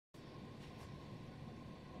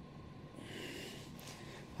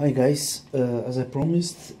Hi guys, as I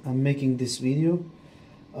promised, I'm making this video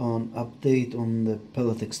on update on the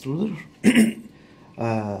pellet extruder.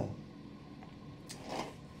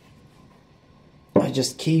 I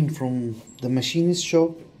just came from the machinist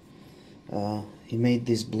shop. He made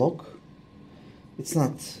this block. It's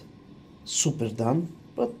not super done,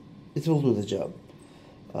 but it will do the job.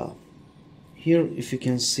 Here, if you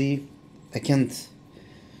can see, I can't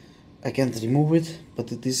remove it,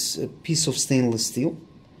 but it is a piece of stainless steel.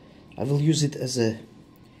 I will use it as a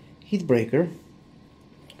heat breaker.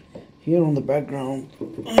 Here on the background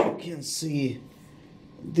you can see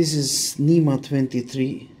this is NEMA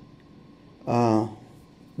 23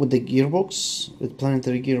 with the gearbox, with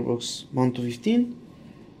planetary gearbox 1 to 15.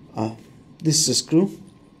 This is a screw.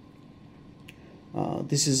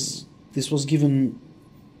 This was given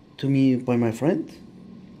to me by my friend.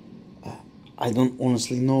 I don't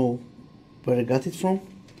honestly know where I got it from,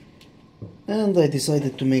 and I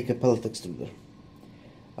decided to make a pellet extruder.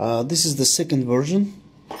 This is the second version.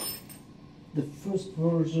 The first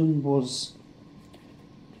version was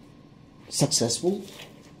successful,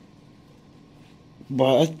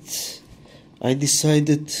 but I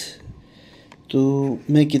decided to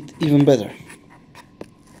make it even better.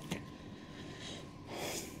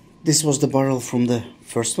 This was the barrel from the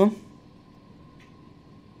first one.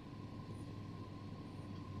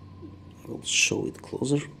 I'll show it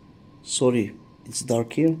closer. Sorry, it's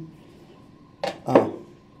dark here.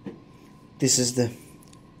 This is the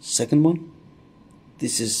second one.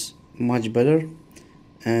 This is much better,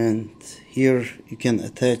 and here you can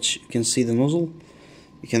attach, you can see the nozzle.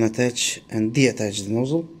 You can attach and deattach the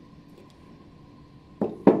nozzle.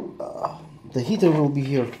 The heater will be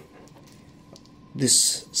here.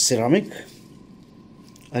 This ceramic,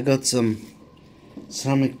 I got some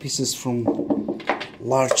ceramic pieces from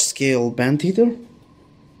large scale band heater.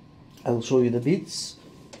 I'll show you the bits.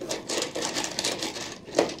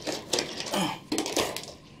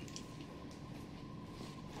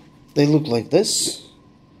 They look like this.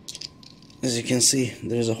 As you can see,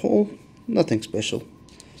 there is a hole, nothing special.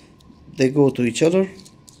 They go to each other,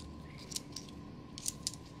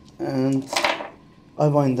 and I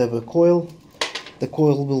wind up a coil. The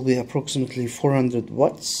coil will be approximately 400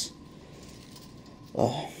 watts.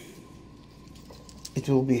 It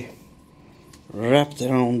will be wrapped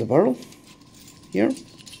around the barrel here. It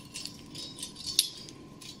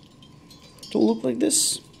will look like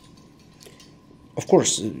this. Of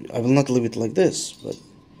course, I will not leave it like this, but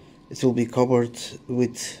it will be covered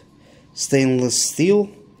with stainless steel.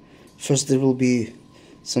 First there will be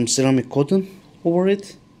some ceramic cotton over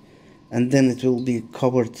it, and then it will be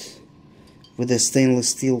covered with a stainless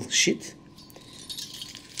steel sheet.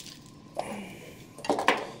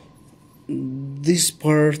 This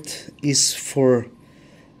part is for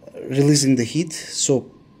releasing the heat, so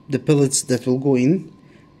the pellets that will go in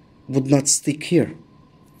would not stick here.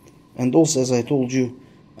 And also, as I told you,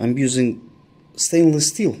 I'm using stainless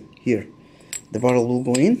steel here. The barrel will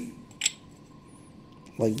go in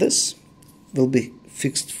like this, will be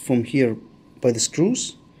fixed from here by the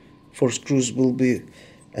screws. 4 screws will be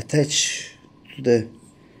attached to the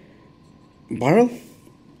barrel,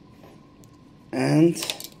 and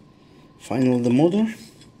finally the motor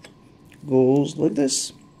goes like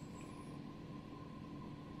this.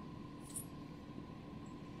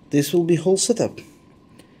 This will be whole setup.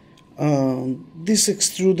 This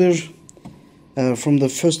extruder from the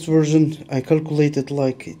first version, I calculated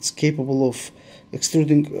like it's capable of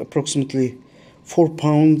extruding approximately 4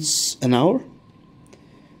 pounds an hour.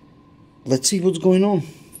 Let's see what's going on.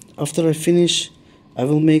 After I finish, I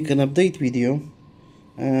will make an update video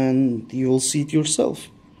and you will see it yourself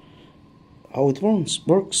how it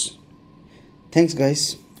works. Thanks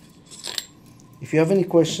guys. If you have any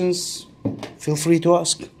questions, feel free to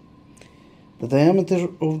ask. The diameter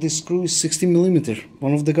of this screw is 60 mm.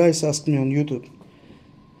 One of the guys asked me on YouTube.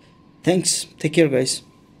 Thanks. Take care guys.